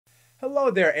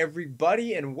Hello there,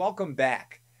 everybody, and welcome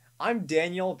back. I'm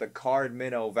Daniel, the Card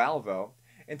Minnow Valvo,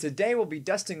 and today we'll be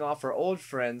dusting off our old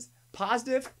friends'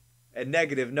 positive and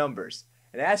negative numbers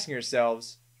and asking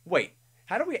ourselves, wait,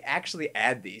 how do we actually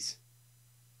add these?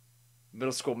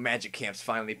 Middle school magic camp's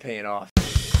finally paying off.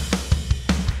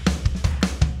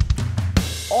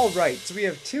 Alright, so we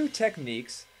have two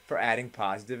techniques for adding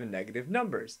positive and negative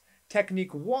numbers.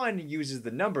 Technique 1 uses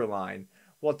the number line,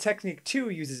 while Technique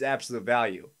 2 uses absolute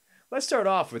value. Let's start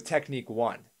off with Technique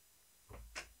 1.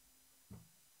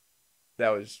 That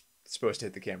was supposed to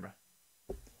hit the camera.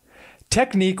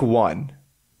 Technique 1.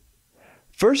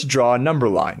 First, draw a number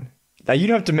line. Now you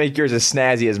don't have to make yours as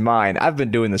snazzy as mine. I've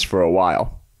been doing this for a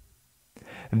while.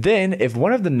 Then, if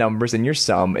one of the numbers in your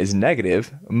sum is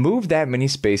negative, move that many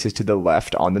spaces to the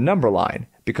left on the number line,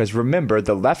 because remember,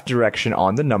 the left direction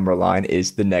on the number line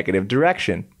is the negative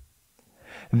direction.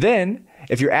 Then,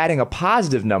 if you're adding a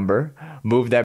positive number, move that